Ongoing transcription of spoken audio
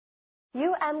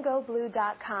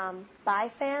UMGoBlue.com. By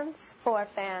fans, for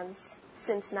fans.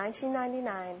 Since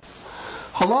 1999.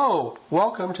 Hello.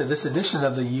 Welcome to this edition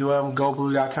of the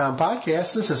UMGoBlue.com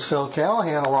podcast. This is Phil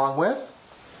Callahan along with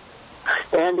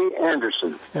Andy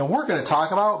Anderson. And we're going to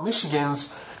talk about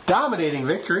Michigan's dominating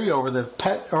victory over the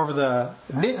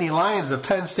Nittany Lions of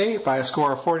Penn State by a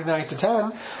score of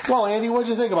 49-10. Well, Andy, what did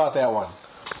you think about that one?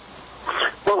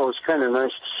 Well, it was kind of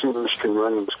nice to see Michigan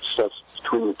running stuff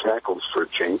between the tackles for a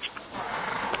change.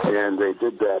 And they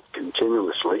did that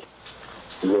continuously.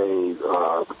 They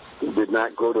did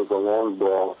not go to the long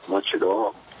ball much at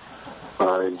all.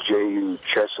 J.U.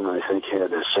 Chesson, I think,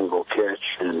 had a single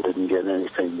catch and didn't get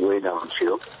anything way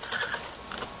downfield.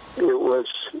 It was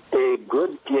a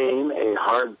good game, a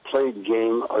hard-played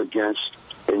game against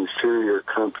inferior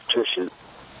competition.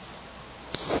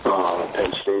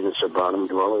 Penn State is a bottom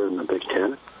dweller in the Big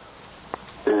Ten.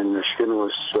 And Michigan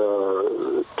was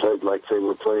played like they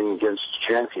were playing against a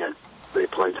champion. They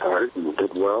played hard and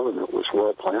did well, and it was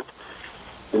well planned.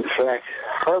 In fact,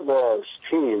 Harbaugh's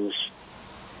teams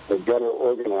are better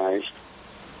organized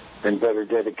and better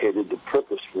dedicated to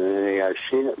purpose than any I've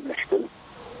seen at Michigan.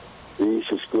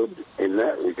 He's as good in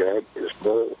that regard as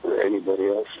Bo or anybody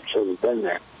else that's ever been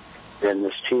there. And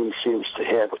this team seems to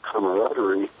have a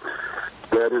camaraderie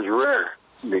that is rare,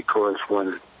 because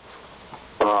when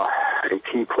a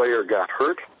key player got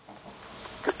hurt,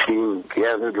 the team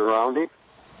gathered around him.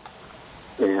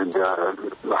 And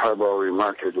Harbaugh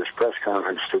remarked at his press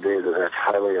conference today that that's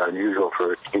highly unusual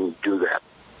for a team to do that.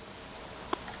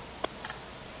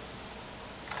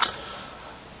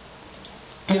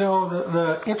 You know,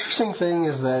 the interesting thing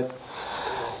is that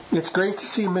it's great to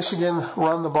see Michigan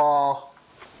run the ball.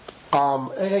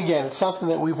 Again, it's something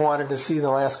that we've wanted to see the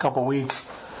last couple weeks.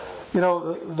 You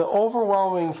know, the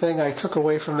overwhelming thing I took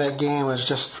away from that game was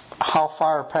just how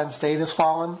far Penn State has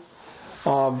fallen.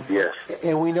 Yes.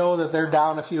 And we know that they're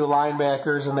down a few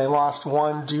linebackers, and they lost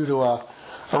one due to a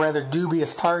rather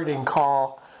dubious targeting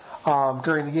call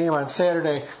during the game on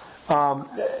Saturday.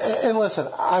 And listen,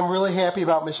 I'm really happy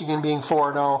about Michigan being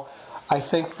 4-0. I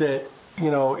think that,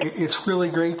 you know, it's really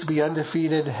great to be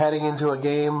undefeated heading into a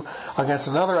game against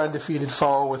another undefeated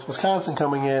foe with Wisconsin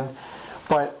coming in.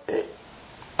 But,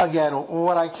 again,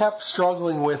 what I kept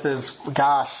struggling with is,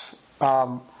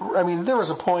 I mean, there was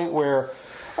a point where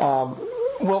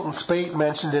Wilton Speight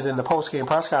mentioned it in the post-game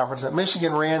press conference that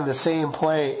Michigan ran the same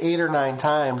play 8 or 9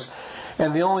 times,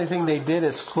 and the only thing they did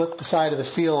is flip the side of the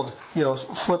field, you know,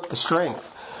 flip the strength.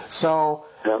 So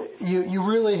you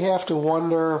really have to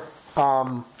wonder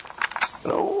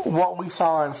what we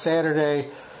saw on Saturday.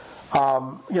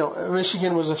 You know,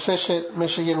 Michigan was efficient.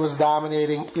 Michigan was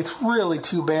dominating. It's really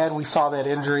too bad we saw that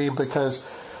injury, because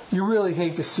you really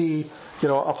hate to see, you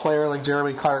know, a player like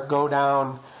Jeremy Clark go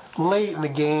down late in the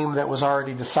game that was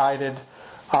already decided.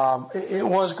 It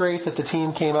was great that the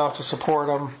team came out to support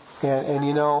him. And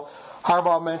you know,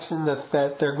 Harbaugh mentioned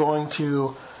that they're going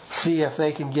to see if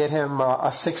they can get him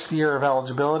a 6th year of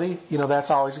eligibility. You know,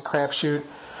 that's always a crapshoot.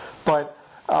 But,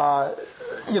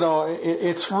 you know,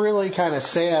 it's really kind of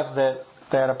sad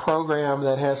that a program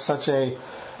that has such a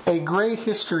great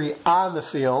history on the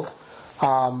field,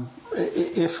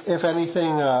 if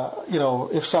anything, you know,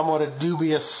 if somewhat a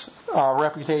dubious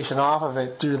reputation off of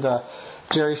it due to the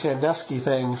Jerry Sandusky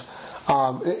things,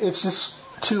 it's just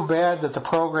too bad that the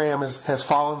program has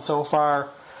fallen so far.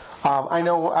 I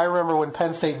remember when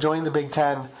Penn State joined the Big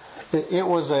Ten, it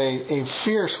was a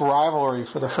fierce rivalry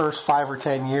for the first 5 or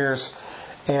 10 years,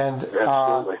 and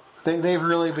they've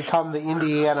really become the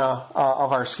Indiana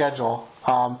of our schedule.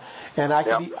 And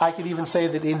I could even say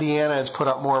that Indiana has put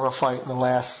up more of a fight in the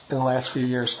last few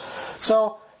years.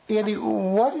 So, Andy,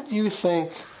 what did you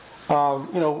think? You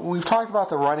know, we've talked about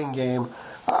the running game.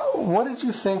 What did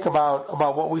you think about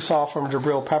what we saw from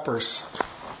Jabril Peppers?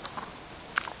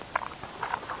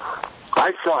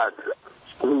 I thought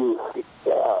in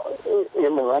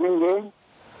the running game.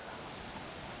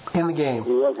 In the game.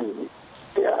 He wasn't.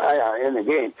 Yeah, in the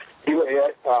game.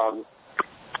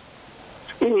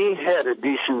 He had a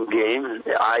decent game.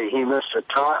 He missed a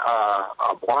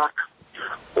block,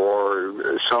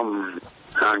 or some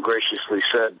ungraciously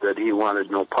said that he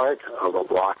wanted no part of a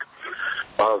block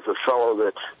of the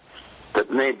fellow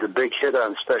that made the big hit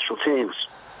on special teams.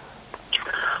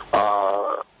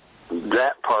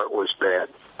 That part was bad.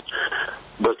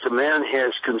 But the man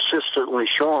has consistently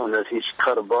shown that he's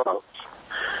cut above.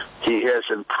 He has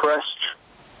impressed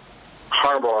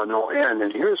Harbaugh no end.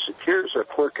 And here's a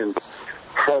quirk in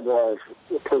Harbaugh's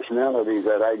personality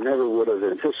that I never would have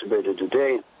anticipated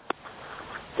today.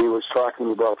 He was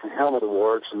talking about the helmet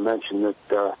awards and mentioned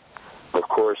that, of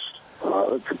course,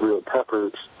 Jabril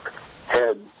Peppers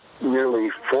had nearly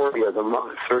 40 of them,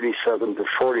 37 to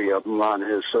 40 of them on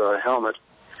his helmet.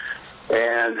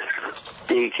 And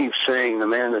he keeps saying the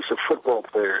man is a football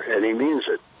player, and he means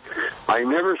it. I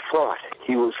never thought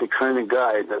he was the kind of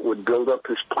guy that would build up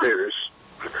his players.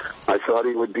 I thought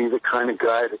he would be the kind of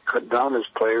guy that cut down his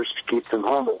players to keep them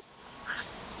humble.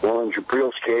 Well, in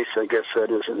Jabril's case, I guess that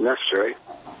isn't necessary.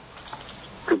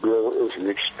 Jabril is an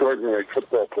extraordinary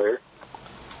football player,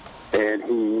 and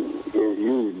he is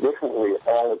used differently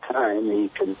all the time. He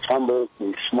can tumble.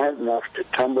 He's smart enough to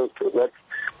tumble to what's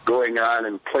going on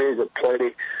and play the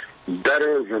play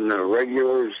better than the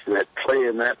regulars that play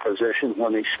in that position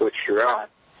when they switch you on.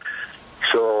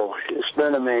 So it's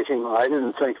been amazing. I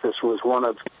didn't think this was one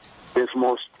of his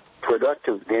most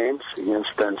productive games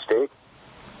against Penn State,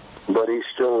 but he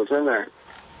still was in there.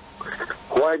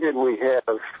 Why did we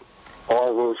have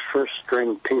all those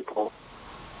first-string people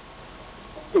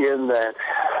in that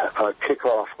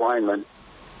kickoff alignment?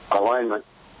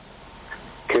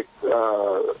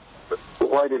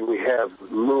 Why did we have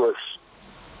Lewis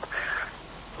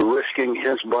risking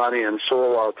his body and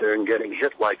soul out there and getting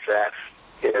hit like that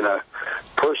in a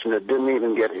person that didn't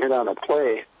even get hit on a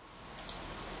play,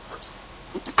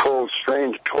 pulled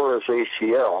strange tore his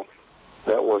ACL?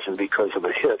 That wasn't because of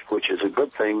a hit, which is a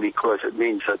good thing because it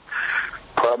means that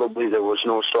probably there was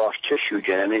no soft tissue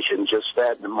damage and just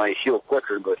that, and it might heal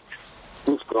quicker, but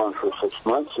he's gone for 6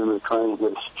 months and they're trying to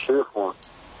get a secure for him.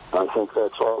 I think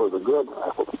that's all of the good. I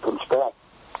hope he comes back.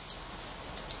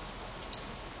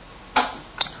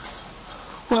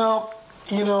 Well,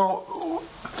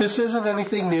 this isn't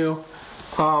anything new.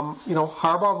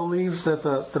 Harbaugh believes that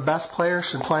the best players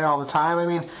should play all the time. I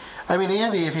mean,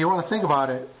 Andy, if you want to think about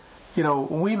it,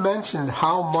 we mentioned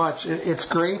how much it's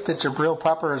great that Jabril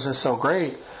Peppers is so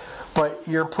great, but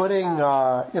you're putting him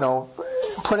out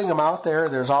there.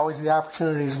 There's always the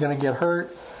opportunity he's going to get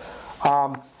hurt.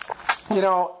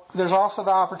 There's also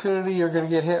the opportunity you're going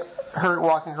to get hurt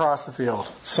walking across the field.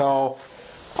 So,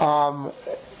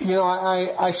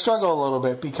 I struggle a little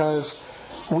bit because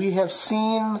we have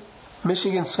seen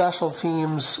Michigan special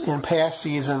teams in past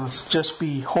seasons just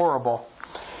be horrible.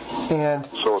 And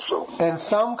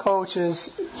some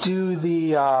coaches do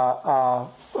the have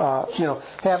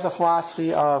the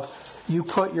philosophy of you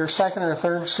put your second or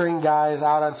third string guys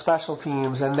out on special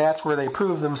teams, and that's where they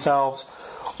prove themselves,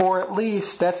 or at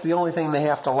least that's the only thing they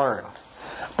have to learn.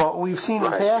 But we've seen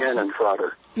in past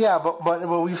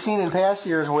but we've seen in past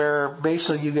years where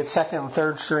basically you get second and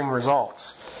third string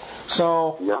results.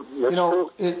 So,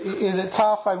 is it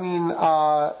tough? I mean,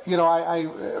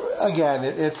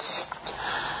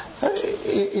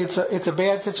 it's a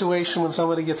bad situation when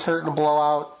somebody gets hurt in a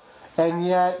blowout, and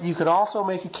yet you could also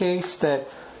make a case that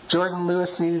Jordan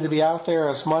Lewis needed to be out there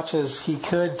as much as he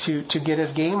could to get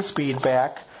his game speed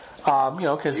back,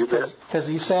 because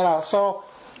he sat out. So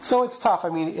it's tough. I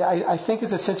mean, I think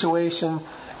it's a situation,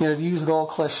 to use the old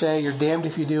cliche, you're damned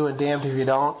if you do and damned if you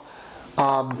don't.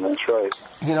 That's right.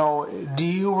 Do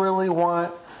you really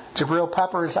want Jabril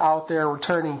Peppers out there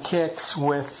returning kicks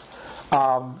with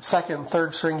second and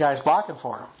third string guys blocking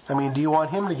for him? I mean, do you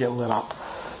want him to get lit up?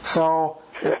 So,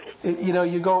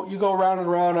 you go round and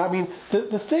round. I mean,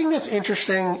 the thing that's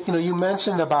interesting, you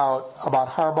mentioned about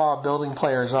Harbaugh building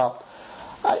players up.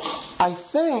 I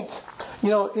think,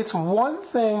 it's one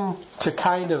thing to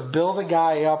kind of build a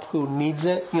guy up who needs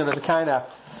it, to kind of,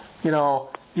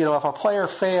 if a player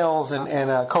fails and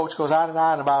a coach goes on and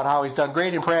on about how he's done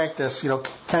great in practice,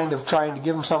 kind of trying to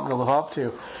give him something to live up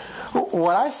to.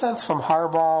 What I sense from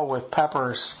Harbaugh with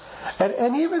Peppers,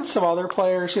 and even some other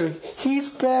players, he's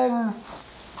been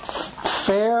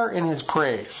fair in his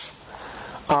praise,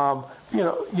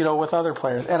 with other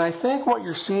players. And I think what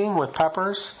you're seeing with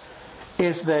Peppers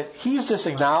is that he's just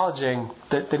acknowledging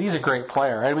that he's a great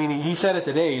player. I mean, he said it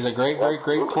today. He's a great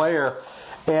player.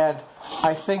 And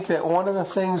I think that one of the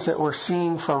things that we're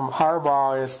seeing from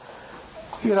Harbaugh is,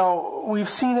 we've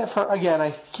seen it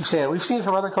I keep saying it, we've seen it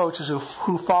from other coaches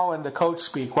who fall into coach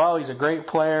speak. Well, he's a great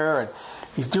player and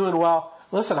he's doing well.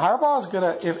 Listen, Harbaugh's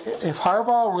if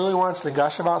Harbaugh really wants to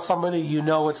gush about somebody,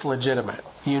 it's legitimate.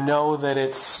 And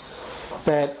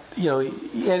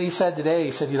he said today,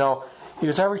 he said,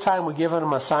 every time we give him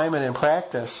an assignment in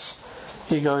practice,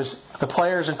 he goes, the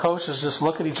players and coaches just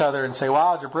look at each other and say,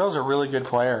 wow, Jabril's a really good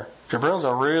player.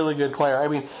 I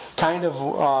mean, kind of,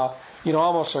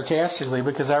 almost sarcastically,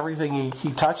 because everything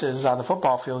he touches on the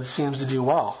football field, he seems to do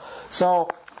well. So,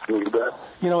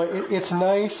 it's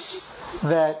nice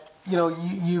that,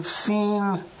 you've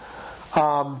seen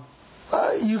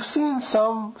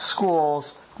some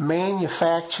schools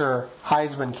manufacture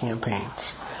Heisman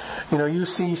campaigns. You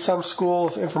see some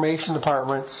schools' information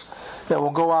departments that will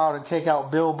go out and take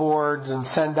out billboards and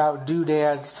send out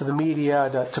doodads to the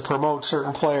media to promote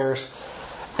certain players.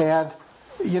 And,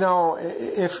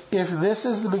 if this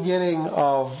is the beginning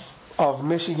of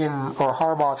Michigan or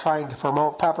Harbaugh trying to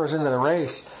promote Peppers into the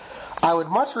race, I would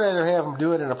much rather have him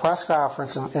do it in a press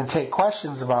conference and take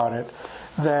questions about it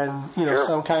than, Sure.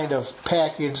 some kind of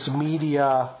packaged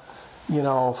media,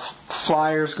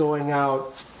 flyers going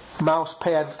out, mouse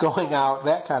pads going out,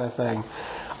 that kind of thing.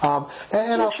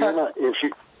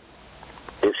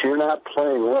 If you're not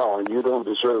playing well and you don't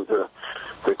deserve the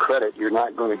credit, you're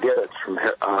not going to get it from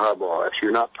Harbaugh. If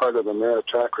you're not part of the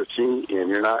meritocracy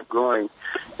and you're not growing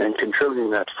and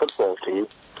contributing that football team,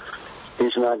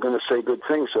 he's not going to say good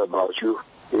things about you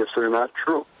if they're not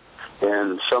true.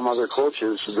 And some other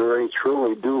coaches very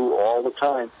truly do all the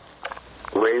time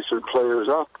raise their players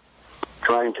up,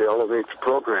 trying to elevate the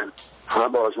program.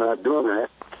 Harbaugh's not doing that.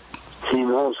 He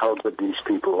knows how good these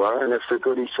people are, and if they're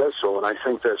good, he says so. And I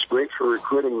think that's great for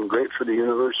recruiting and great for the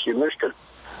University of Michigan.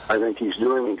 I think he's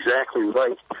doing exactly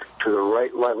right to the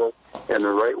right level and the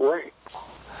right way.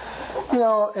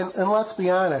 And let's be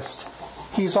honest,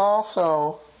 he's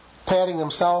also patting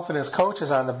himself and his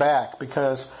coaches on the back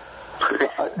because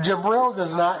Jabril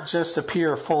does not just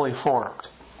appear fully formed.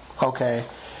 Okay.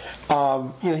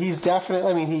 He's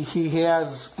definitely, he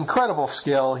has incredible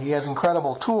skill, he has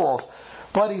incredible tools,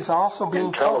 but he's also being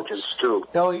intelligence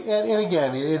coached. Too. And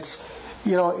again, it's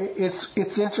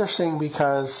interesting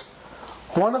because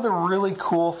one of the really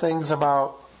cool things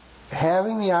about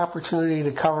having the opportunity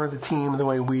to cover the team the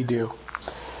way we do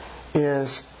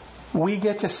is we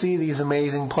get to see these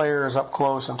amazing players up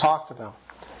close and talk to them.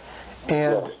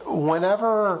 And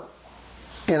whenever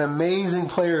an amazing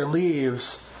player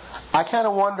leaves, I kind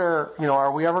of wonder,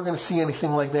 are we ever going to see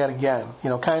anything like that again?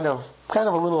 Kind of a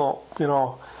little,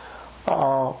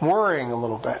 worrying a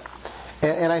little bit.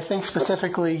 And I think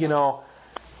specifically, you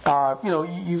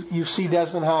see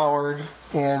Desmond Howard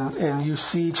and you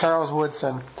see Charles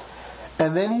Woodson,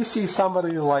 and then you see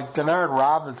somebody like Denard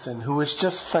Robinson, who is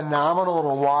just phenomenal to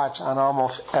watch on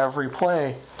almost every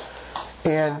play.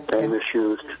 And he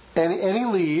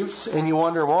leaves, and you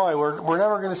wonder, boy, we're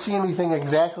never going to see anything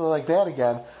exactly like that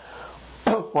again.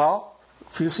 Well, a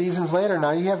few seasons later,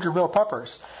 now you have Jabril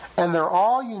Peppers. And they're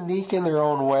all unique in their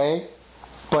own way,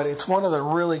 but it's one of the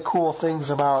really cool things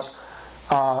about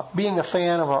being a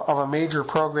fan of a major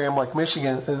program like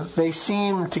Michigan. They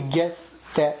seem to get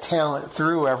that talent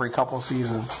through every couple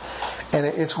seasons. And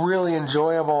it's really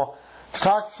enjoyable to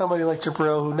talk to somebody like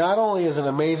Jabril, who not only is an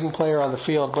amazing player on the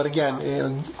field, but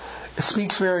again,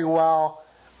 speaks very well,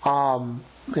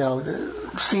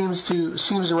 seems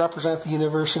to represent the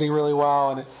university really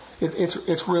well, and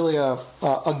it's really a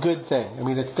good thing.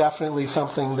 It's definitely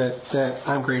something that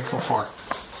I'm grateful for.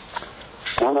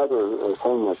 One other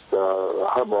thing that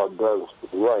Harbaugh does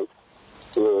right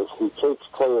is he takes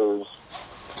players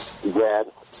that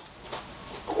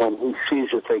when he sees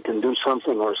that they can do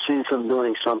something or sees them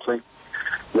doing something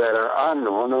that are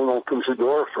unknown, and opens the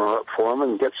door for them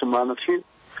and gets them on the field.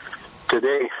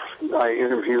 Today, I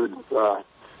interviewed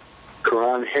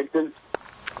Karan Higdon,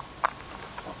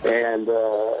 and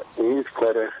he's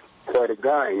quite a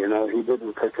guy. He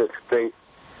didn't participate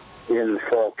in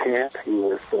fall camp. He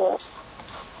was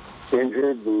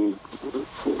injured. He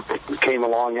came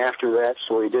along after that,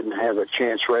 so he didn't have a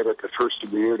chance right at the first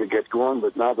of the year to get going.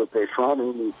 But now that they found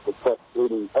him, he's the best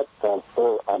leading touchdown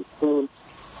scorer on team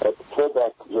at the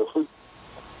fullback position.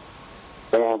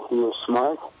 And he is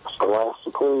smart,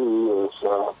 scholastically. He is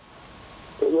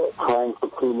trying for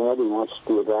pre-med. He wants to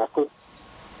be a doctor.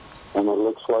 And it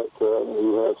looks like he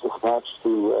has the smarts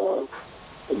to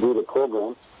do the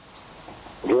program.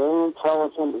 Very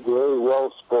intelligent, very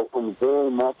well-spoken,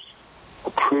 very much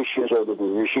appreciative of the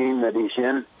regime that he's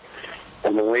in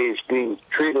and the way he's being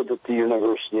treated at the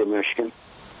University of Michigan.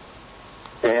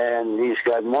 And he's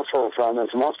got muscles on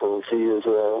his muscles. He is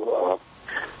a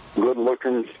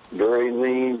good-looking, very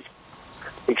lean,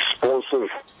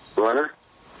 explosive runner.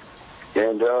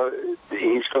 And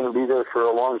he's going to be there for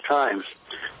a long time.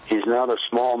 He's not a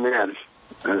small man.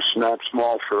 It's not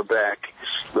small for a back.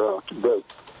 It's big.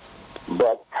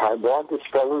 But Harbaugh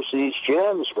discovers these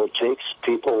gems, but takes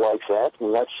people like that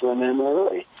and lets them in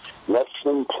early, lets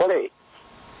them play.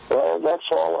 Well, that's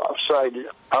all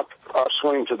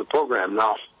upswing to the program.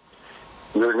 Now,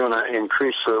 they're going to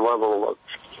increase their level of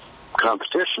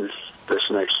competition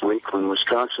this next week when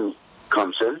Wisconsin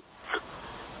comes in.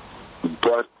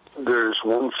 But there's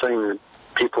one thing that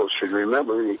people should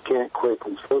remember. You can't quite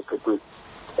completely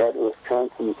at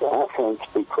Wisconsin's offense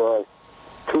because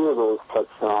two of those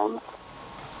touchdowns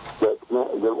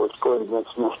that were scored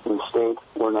against Michigan State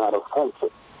were not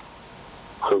offensive.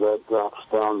 So that drops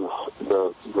down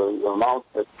the amount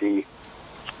that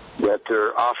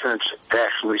their offense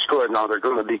actually scored. Now they're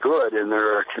going to be good, and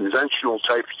they're a conventional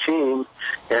type team,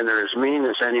 and they're as mean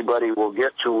as anybody will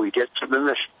get till we get to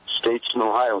the States and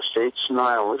Ohio States and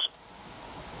Iowas.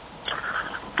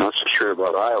 Not so sure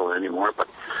about Iowa anymore, but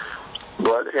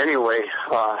anyway,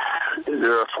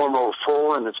 they're a formidable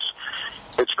foe, and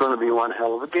it's going to be one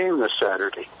hell of a game this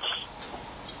Saturday.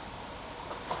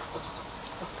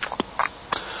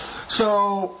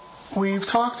 So we've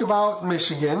talked about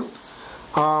Michigan.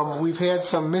 We've had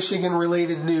some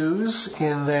Michigan-related news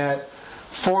in that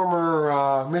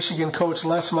former Michigan coach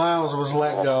Les Miles was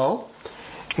let go,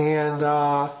 and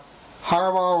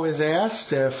Harbaugh was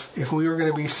asked if we were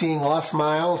going to be seeing Les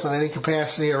Miles in any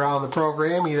capacity around the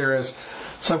program, either as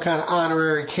some kind of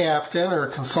honorary captain or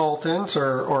consultant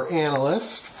or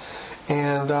analyst,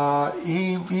 and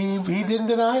he didn't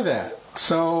deny that.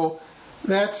 So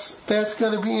that's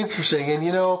going to be interesting. And,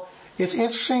 you know, it's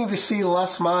interesting to see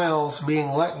Les Miles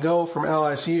being let go from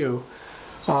LSU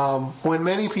when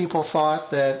many people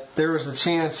thought that there was a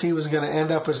chance he was going to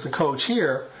end up as the coach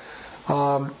here.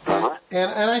 And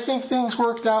I think things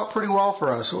worked out pretty well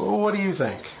for us. What do you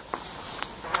think?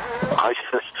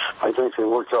 I think they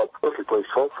worked out perfectly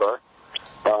so far.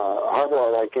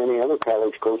 Harbaugh, like any other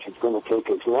college coach, is going to take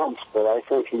his lumps, but I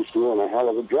think he's doing a hell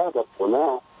of a job up for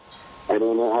now. I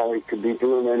don't know how he could be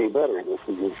doing any better. This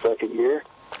is his second year,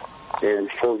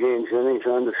 and 4 games in, he's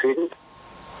undefeated.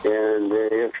 And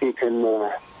if he can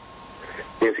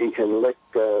lick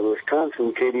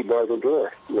Wisconsin, Katie by the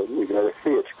door, we got to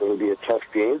see. It's going to be a tough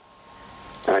game.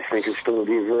 I think it's going to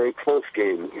be a very close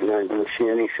game. You're not going to see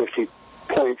any 50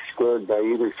 points scored by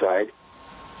either side.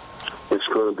 It's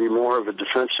going to be more of a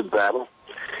defensive battle.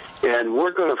 And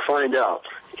we're going to find out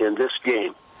in this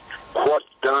game what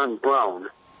Don Brown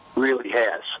really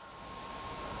has,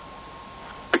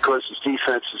 because his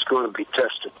defense is going to be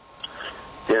tested.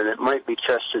 And it might be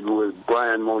tested with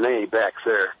Brian Monet back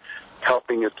there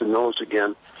helping at the nose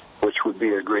again, which would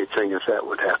be a great thing if that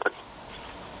would happen.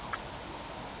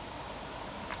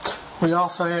 We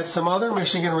also had some other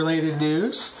Michigan-related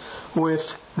news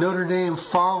with Notre Dame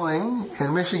falling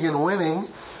and Michigan winning.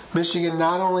 Michigan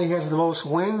not only has the most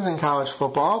wins in college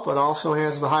football, but also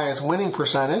has the highest winning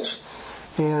percentage.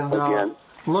 And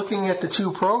looking at the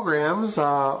two programs,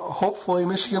 hopefully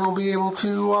Michigan will be able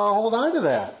to hold on to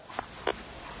that.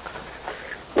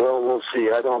 Well, we'll see.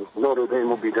 Notre Dame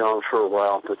will be down for a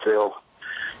while, but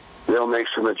they'll make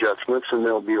some adjustments and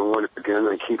they'll be a winner again.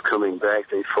 They keep coming back.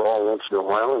 They fall once in a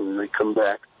while and they come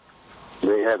back.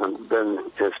 They haven't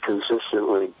been as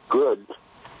consistently good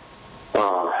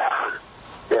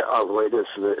of late as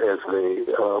they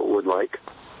would like.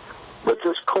 But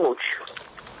this coach,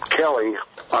 Kelly,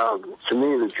 to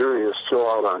me the jury is still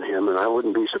out on him, and I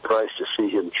wouldn't be surprised to see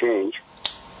him change.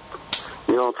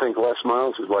 You don't think Les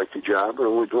Miles would like the job, or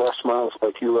would Les Miles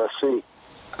like USC?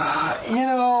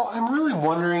 I'm really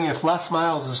wondering if Les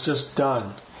Miles is just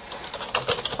done.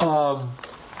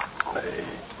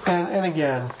 And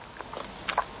again,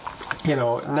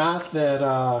 not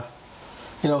that,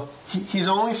 he's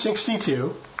only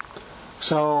 62,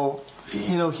 so,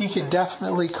 he could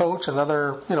definitely coach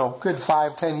another, good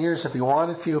 5-10 years if he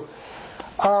wanted to.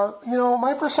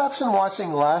 My perception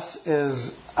watching Les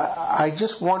is I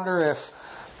just wonder if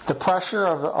the pressure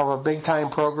of a big-time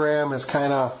program is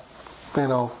kind of,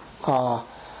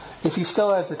 if he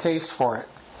still has the taste for it.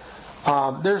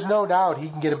 There's no doubt he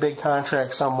can get a big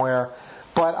contract somewhere,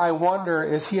 but I wonder,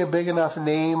 is he a big enough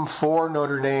name for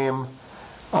Notre Dame?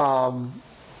 And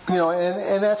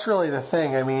that's really the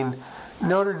thing. I mean,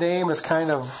 Notre Dame is kind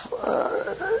of,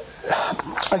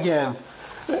 again,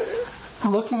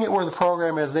 looking at where the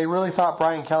program is, they really thought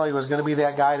Brian Kelly was going to be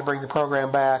that guy to bring the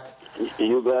program back.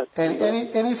 You bet.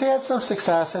 And he's had some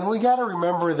success, and we got to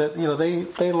remember that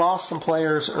they lost some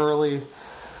players early,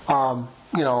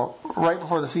 right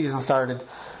before the season started.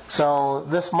 So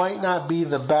this might not be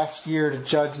the best year to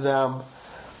judge them.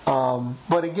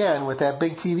 But again, with that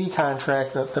big TV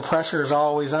contract, the pressure is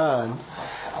always on.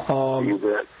 You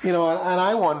bet. And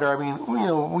I wonder. I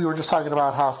mean, we were just talking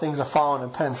about how things have fallen in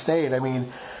Penn State. I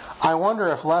mean, I wonder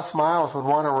if Les Miles would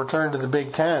want to return to the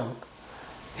Big Ten.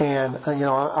 And,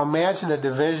 imagine a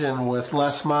division with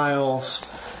Les Miles,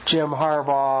 Jim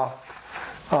Harbaugh,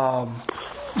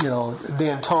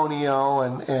 D'Antonio,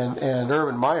 and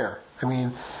Urban Meyer. I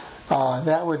mean,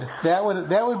 that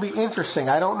would be interesting.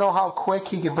 I don't know how quick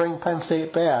he could bring Penn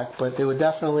State back, but they would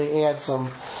definitely add some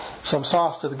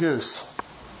sauce to the goose.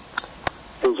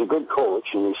 He's a good coach,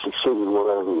 and he succeeded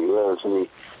whatever he is, and he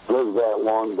lived that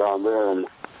long down there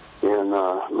in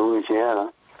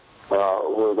Louisiana.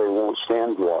 where they won't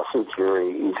stand lawsuits very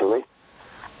easily.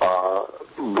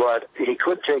 But he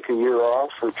could take a year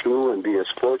off or two and be a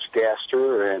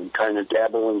sportscaster and kind of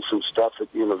dabble in some stuff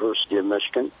at the University of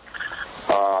Michigan.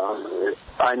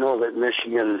 I know that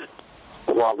Michigan,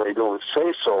 while they don't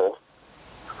say so,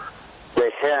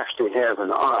 they have to have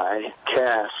an eye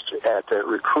cast at that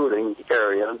recruiting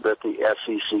area that the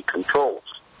SEC controls.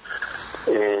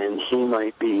 And he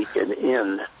might be an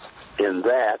in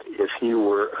that if he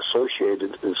were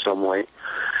associated in some way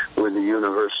with the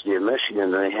University of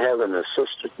Michigan. They have an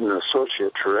assistant and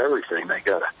associate for everything. They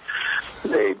got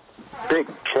a big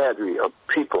cadre of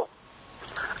people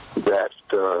that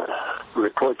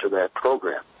report to that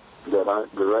program that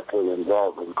aren't directly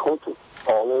involved in coaching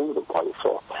all over the place.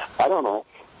 So I don't know.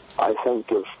 I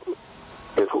think if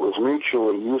it was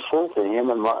mutually useful to him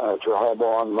and to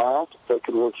Harbaugh and Miles, they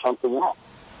could work something out.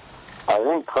 I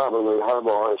think probably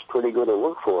Harbaugh is pretty good at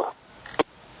work for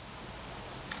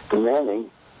demanding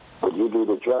that you do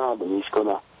the job, and he's going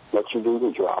to let you do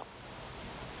the job.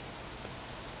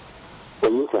 What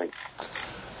do you think?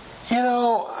 You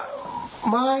know,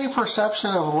 my perception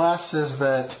of Les is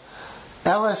that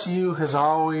LSU has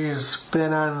always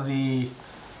been on the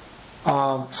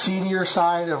senior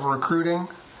side of recruiting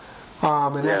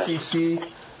in SEC.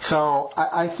 So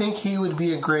I think he would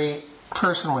be a great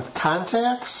person with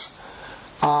contacts.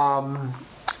 You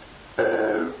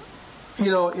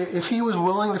know, if he was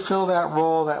willing to fill that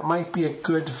role, that might be a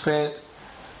good fit.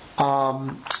 You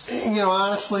know,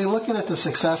 honestly, looking at the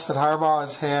success that Harbaugh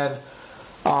has had,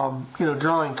 you know,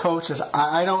 drawing coaches,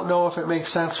 I don't know if it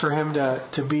makes sense for him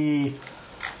to be,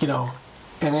 you know,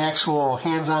 an actual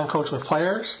hands-on coach with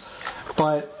players.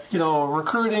 But, you know,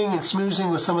 recruiting and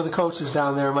smoozing with some of the coaches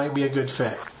down there might be a good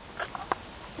fit.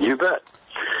 You bet.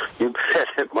 You bet.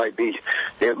 It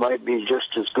might be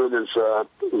just as good as the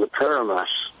Paramus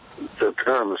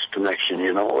connection,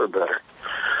 you know, or better.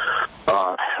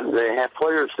 They have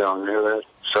players down there. The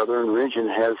Southern region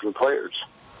has the players.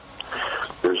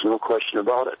 There's no question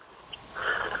about it.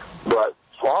 But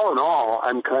all in all,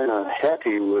 I'm kind of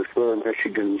happy with where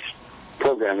Michigan's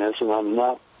program is, and I'm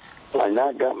not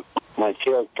got my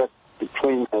tail tucked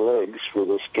between my legs for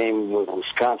this game with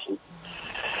Wisconsin.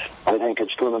 I think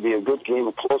it's going to be a good game,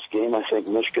 a close game. I think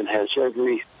Michigan has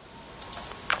every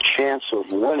chance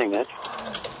of winning it.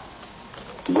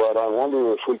 But I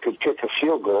wonder if we could kick a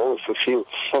field goal, if it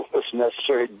was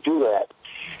necessary to do that.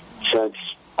 Since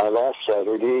last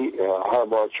Saturday,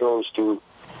 Harbaugh chose to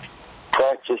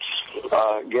practice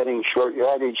getting short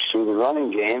yardage through the running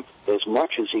game as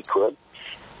much as he could.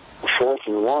 4th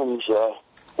and 1s,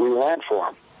 we ran for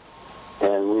him.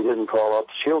 And we didn't call up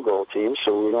the field goal team,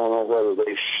 so we don't know whether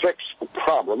they fixed the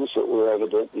problems that were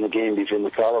evident in the game in the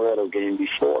Colorado game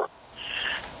before.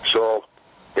 So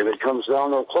if it comes down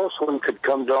to a close one, it could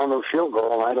come down to a field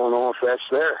goal, and I don't know if that's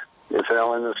there, if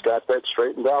Allen has got that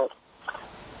straightened out.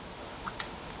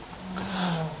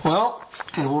 Well,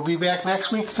 and we'll be back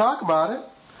next week to talk about it.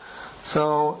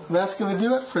 So that's going to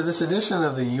do it for this edition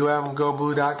of the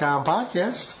UMGoBlue.com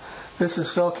podcast. This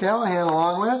is Phil Callahan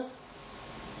along with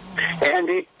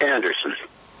Andy Anderson.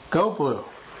 Go Blue.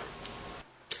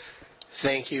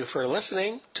 Thank you for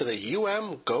listening to the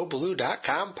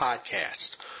UMGoBlue.com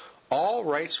podcast. All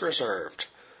rights reserved.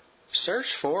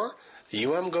 Search for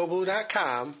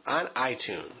UMGoBlue.com on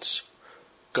iTunes.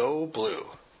 Go Blue.